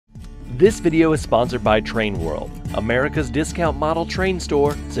This video is sponsored by Train World, America's discount model train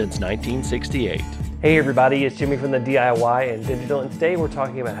store since 1968. Hey everybody, it's Jimmy from the DIY and Digital, and today we're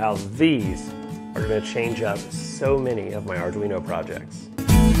talking about how these are going to change up so many of my Arduino projects.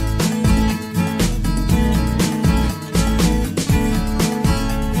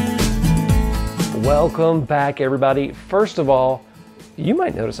 Welcome back everybody. First of all, you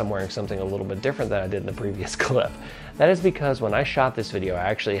might notice I'm wearing something a little bit different than I did in the previous clip. That is because when I shot this video, I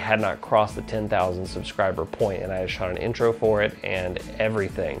actually had not crossed the 10,000 subscriber point, and I had shot an intro for it and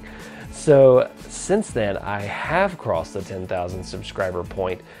everything. So since then, I have crossed the 10,000 subscriber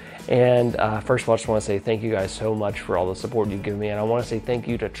point. And first of all, I just want to say thank you guys so much for all the support you've given me. And I want to say thank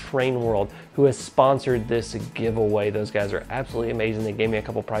you to Train World, who has sponsored this giveaway. Those guys are absolutely amazing. They gave me a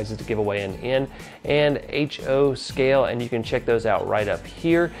couple prizes to give away in N and HO scale, and you can check those out right up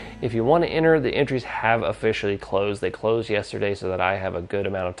here. If you want to enter, the entries have officially closed. They closed yesterday so that I have a good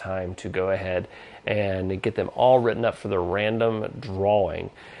amount of time to go ahead and get them all written up for the random drawing.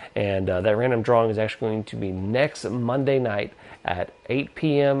 And that random drawing is actually going to be next Monday night at 8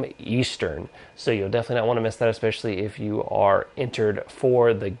 p.m. Eastern. So you'll definitely not want to miss that, especially if you are entered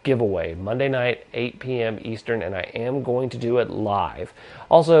for the giveaway. Monday night, 8 p.m. Eastern, and I am going to do it live.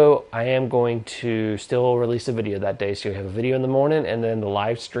 Also, I am going to still release a video that day, so you'll have a video in the morning and then the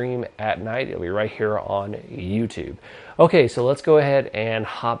live stream at night. It'll be right here on YouTube. Okay, so let's go ahead and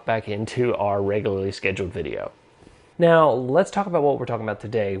hop back into our regularly scheduled video. Now, let's talk about what we're talking about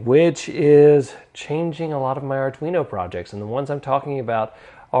today, which is changing a lot of my Arduino projects. And the ones I'm talking about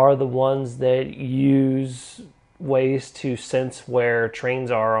are the ones that use ways to sense where trains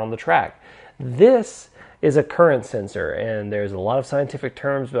are on the track. This is a current sensor, and there's a lot of scientific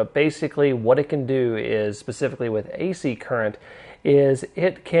terms, but basically what it can do is, specifically with AC current, is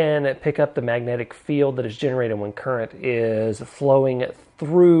it can pick up the magnetic field that is generated when current is flowing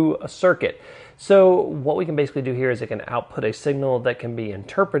through a circuit. So what we can basically do here is it can output a signal that can be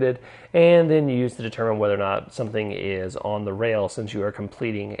interpreted and then used to determine whether or not something is on the rail since you are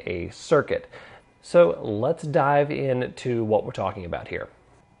completing a circuit. So let's dive into what we're talking about here.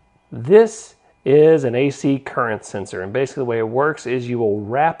 This is an AC current sensor, and basically the way it works is you will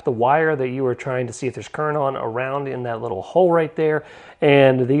wrap the wire that you are trying to see if there's current on around in that little hole right there,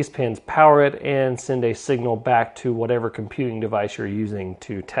 and these pins power it and send a signal back to whatever computing device you're using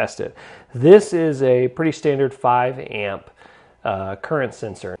to test it. This is a pretty standard 5 amp current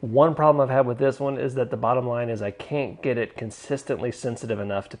sensor. One problem I've had with this one is that the bottom line is I can't get it consistently sensitive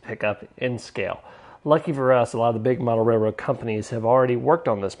enough to pick up in scale. Lucky for us, a lot of the big model railroad companies have already worked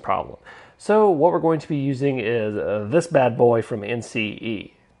on this problem. So what we're going to be using is this bad boy from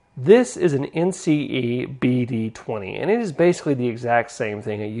NCE. This is an NCE BD20, and it is basically the exact same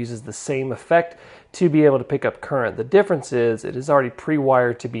thing. It uses the same effect to be able to pick up current. The difference is it is already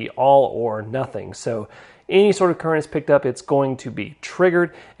pre-wired to be all or nothing. So any sort of current is picked up, it's going to be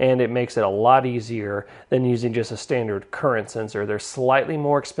triggered, and it makes it a lot easier than using just a standard current sensor. They're slightly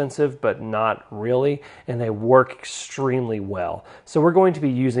more expensive, but not really, and they work extremely well. So we're going to be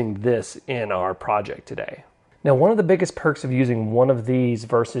using this in our project today. Now, one of the biggest perks of using one of these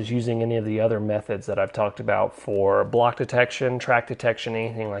versus using any of the other methods that I've talked about for block detection, track detection,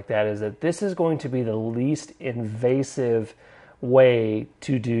 anything like that, is that this is going to be the least invasive way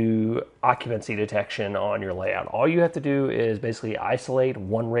to do occupancy detection on your layout. All you have to do is basically isolate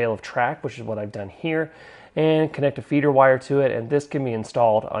one rail of track, which is what I've done here, and connect a feeder wire to it, and this can be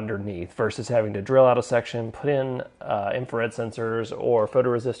installed underneath versus having to drill out a section, put in infrared sensors or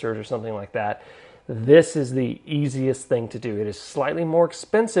photoresistors or something like that. This is the easiest thing to do. It is slightly more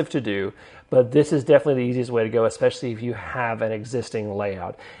expensive to do, but this is definitely the easiest way to go, especially if you have an existing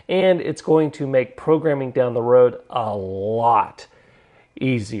layout. And it's going to make programming down the road a lot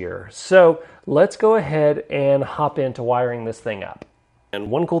easier. So let's go ahead and hop into wiring this thing up. And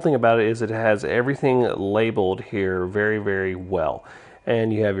one cool thing about it is it has everything labeled here very, very well.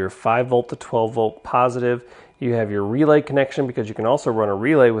 And you have your 5 volt to 12 volt positive. You have your relay connection, because you can also run a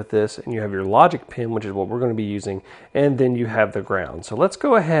relay with this, and you have your logic pin, which is what we're going to be using, and then you have the ground. So let's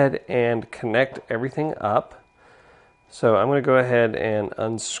go ahead and connect everything up. So I'm going to go ahead and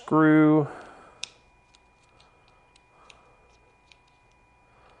unscrew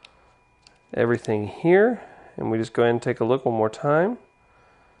everything here, and we just go ahead and take a look one more time.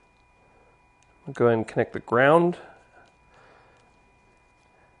 I'll go ahead and connect the ground.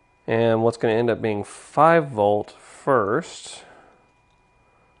 And what's going to end up being 5 volt first.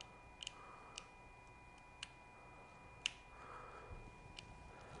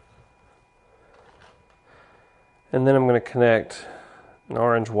 And then I'm going to connect an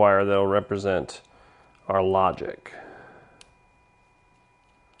orange wire that will represent our logic.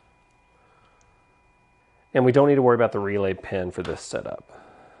 And we don't need to worry about the relay pin for this setup.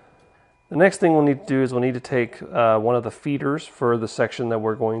 The next thing we'll need to do is we'll need to take one of the feeders for the section that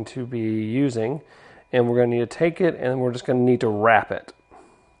we're going to be using, and we're going to need to take it and we're just going to need to wrap it.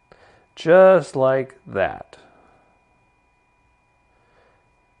 Just like that.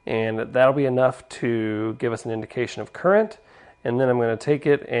 And that'll be enough to give us an indication of current. And then I'm going to take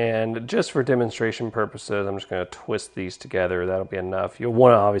it, and just for demonstration purposes, I'm just going to twist these together. That'll be enough. You'll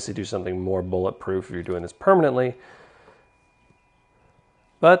want to obviously do something more bulletproof if you're doing this permanently.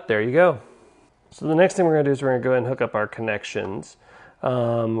 But there you go. So the next thing we're going to do is we're going to go ahead and hook up our connections.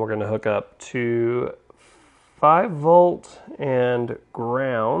 We're going to hook up to 5 volt and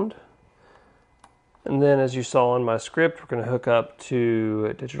ground. And then, as you saw in my script, we're going to hook up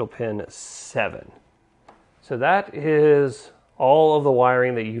to digital pin 7. So that is all of the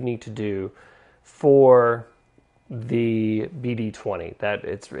wiring that you need to do for the BD20.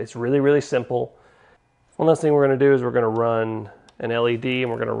 It's really, really simple. One last thing we're going to do is we're going to run an LED, and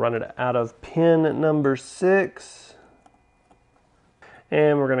we're going to run it out of pin number 6.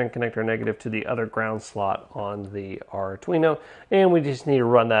 And we're going to connect our negative to the other ground slot on the Arduino, and we just need to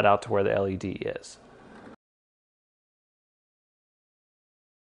run that out to where the LED is.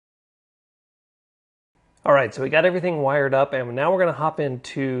 All right, so we got everything wired up, and now we're going to hop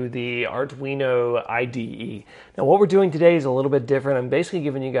into the Arduino Ide. Now what we're doing today is a little bit different. I'm basically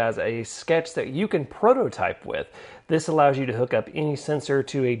giving you guys a sketch that you can prototype with. This allows you to hook up any sensor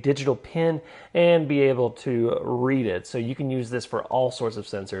to a digital pin and be able to read it. So you can use this for all sorts of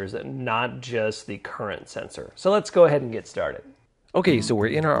sensors, not just the current sensor. So let's go ahead and get started. Okay, so we're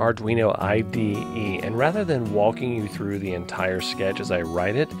in our Arduino Ide, and rather than walking you through the entire sketch as I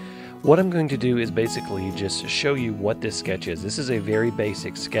write it, what I'm going to do is basically just show you what this sketch is. This is a very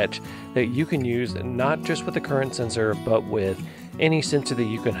basic sketch that you can use not just with the current sensor, but with any sensor that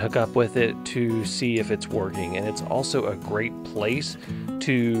you can hook up with it to see if it's working. And it's also a great place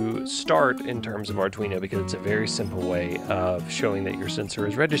to start in terms of Arduino because it's a very simple way of showing that your sensor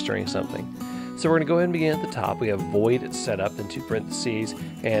is registering something. So we're going to go ahead and begin at the top. We have void set up in 2 parentheses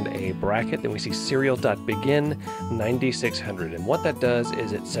and a bracket. Then we see serial.begin 9600. And what that does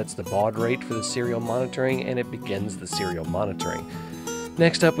is it sets the baud rate for the serial monitoring, and it begins the serial monitoring.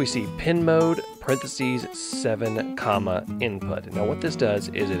 Next up we see pin mode parentheses 7 comma input. Now what this does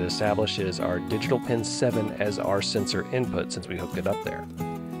is it establishes our digital pin 7 as our sensor input since we hooked it up there.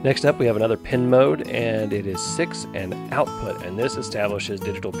 Next up we have another pin mode, and it is 6 and output, and this establishes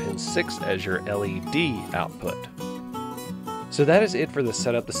digital pin 6 as your LED output. So that is it for the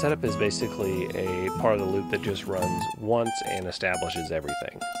setup. The setup is basically a part of the loop that just runs once and establishes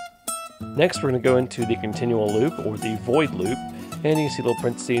everything. Next we're going to go into the continual loop or the void loop, and you see little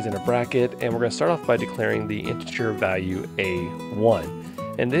parentheses and a bracket, and we're going to start off by declaring the integer value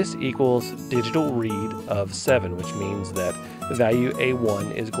A1. And this equals digital read of 7, which means that the value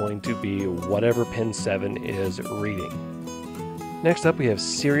A1 is going to be whatever pin 7 is reading. Next up we have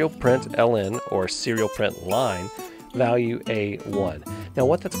serial print ln or serial print line value A1. Now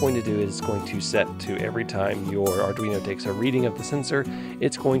what that's going to do is it's going to set to every time your Arduino takes a reading of the sensor,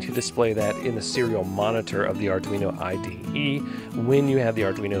 it's going to display that in the serial monitor of the Arduino IDE when you have the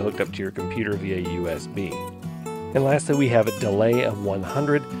Arduino hooked up to your computer via USB. And lastly we have a delay of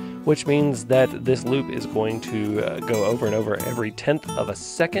 100, which means that this loop is going to go over and over every 1/10 of a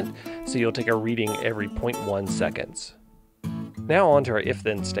second, so you'll take a reading every 0.1 seconds. Now on to our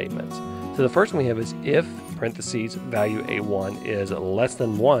if-then statements. So the first one we have is if parentheses value A1 is less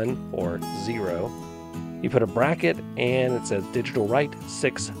than 1 or 0, you put a bracket and it says digital write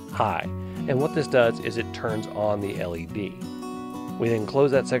 6 high. And what this does is it turns on the LED. We then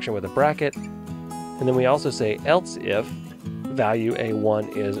close that section with a bracket, and then we also say else if value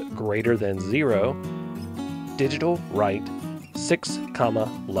A1 is greater than 0, digital write 6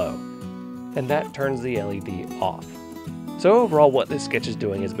 comma low. And that turns the LED off. So overall what this sketch is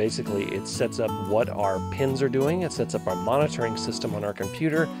doing is basically it sets up what our pins are doing, it sets up our monitoring system on our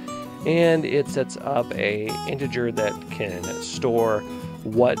computer, and it sets up a integer that can store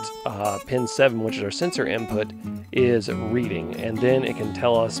what pin 7, which is our sensor input, is reading, and then it can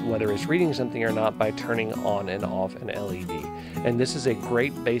tell us whether it's reading something or not by turning on and off an LED. And this is a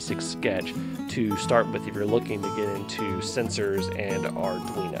great basic sketch to start with if you're looking to get into sensors and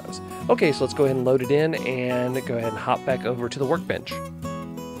Arduinos. Okay, so let's go ahead and load it in and go ahead and hop back over to the workbench.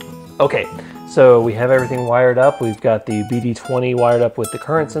 Okay, so we have everything wired up. We've got the BD20 wired up with the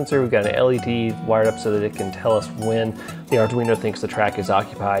current sensor. We've got an LED wired up so that it can tell us when the Arduino thinks the track is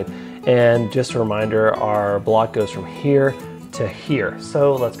occupied. And just a reminder, our block goes from here to here.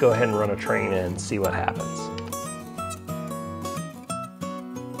 So let's go ahead and run a train and see what happens.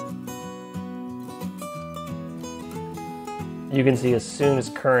 You can see as soon as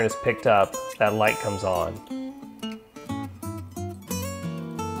current is picked up, that light comes on.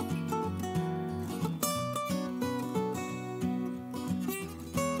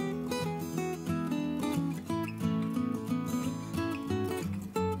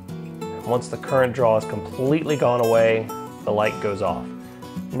 Once the current draw is completely gone away, the light goes off.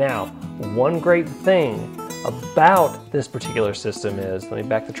 Now, one great thing about this particular system is, let me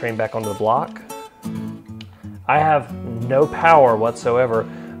back the train back onto the block. I have no power whatsoever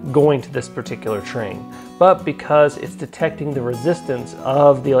going to this particular train, but because it's detecting the resistance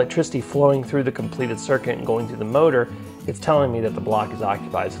of the electricity flowing through the completed circuit and going through the motor, it's telling me that the block is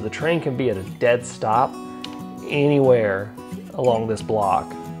occupied. So the train can be at a dead stop anywhere along this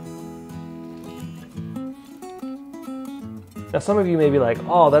block. Now some of you may be like,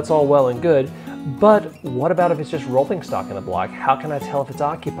 oh, that's all well and good, but what about if it's just rolling stock in the block? How can I tell if it's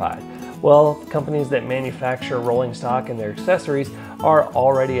occupied? Well, companies that manufacture rolling stock and their accessories are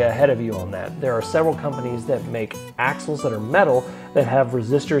already ahead of you on that. There are several companies that make axles that are metal that have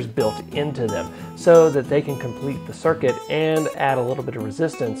resistors built into them so that they can complete the circuit and add a little bit of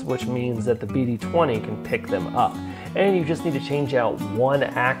resistance, which means that the BD20 can pick them up. And you just need to change out one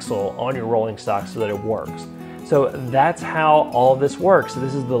axle on your rolling stock so that it works. So that's how all this works. So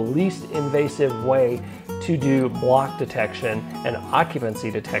this is the least invasive way to do block detection and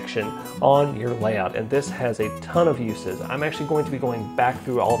occupancy detection on your layout. And this has a ton of uses. I'm actually going to be going back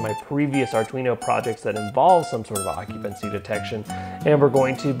through all of my previous Arduino projects that involve some sort of occupancy detection, and we're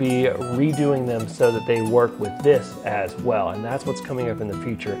going to be redoing them so that they work with this as well. And that's what's coming up in the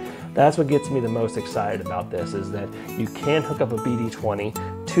future. That's what gets me the most excited about this, is that you can hook up a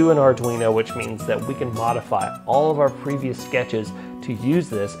BD20 to an Arduino, which means that we can modify all of our previous sketches to use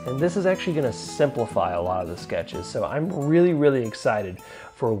this, and this is actually going to simplify a lot of the sketches. So I'm really, really excited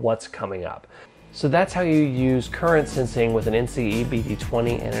for what's coming up. So that's how you use current sensing with an NCE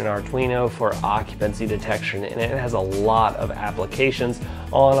BD20 and an Arduino for occupancy detection, and it has a lot of applications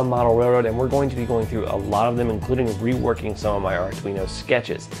on a model railroad, and we're going to be going through a lot of them, including reworking some of my Arduino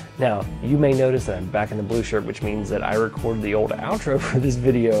sketches. Now, you may notice that I'm back in the blue shirt, which means that I recorded the old outro for this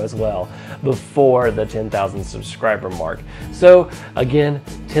video as well before the 10,000 subscriber mark. So again,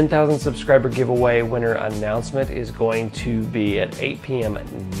 10,000 subscriber giveaway winner announcement is going to be at 8 p.m.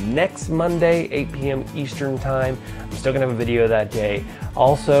 next Monday, 8 p.m. Eastern time. I'm still gonna have a video that day.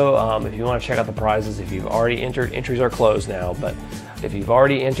 Also, if you want to check out the prizes, if you've already entered, entries are closed now, but if you've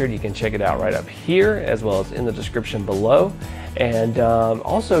already entered, you can check it out right up here as well as in the description below. And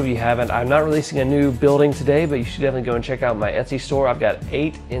also, if you haven't, I'm not releasing a new building today, but you should definitely go and check out my Etsy store. I've got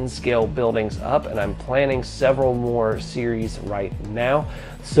 8 in-scale buildings up, and I'm planning several more series right now.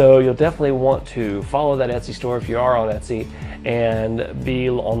 So you'll definitely want to follow that Etsy store if you are on Etsy, and be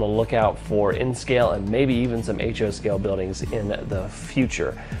on the lookout for in-scale and maybe even some HO scale buildings in the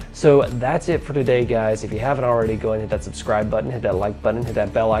future. So that's it for today, guys. If you haven't already, go ahead and hit that subscribe button, hit that like button, hit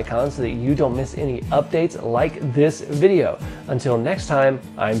that bell icon so that you don't miss any updates like this video. Until next time,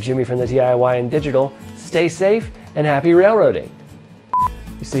 I'm Jimmy from the DIY and Digital. Stay safe and happy railroading.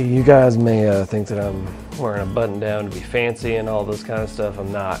 You see, you guys may think that I'm wearing a button down to be fancy and all this kind of stuff.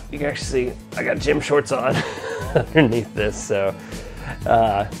 I'm not. You can actually see I got gym shorts on underneath this, so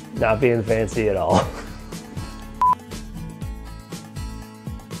not being fancy at all.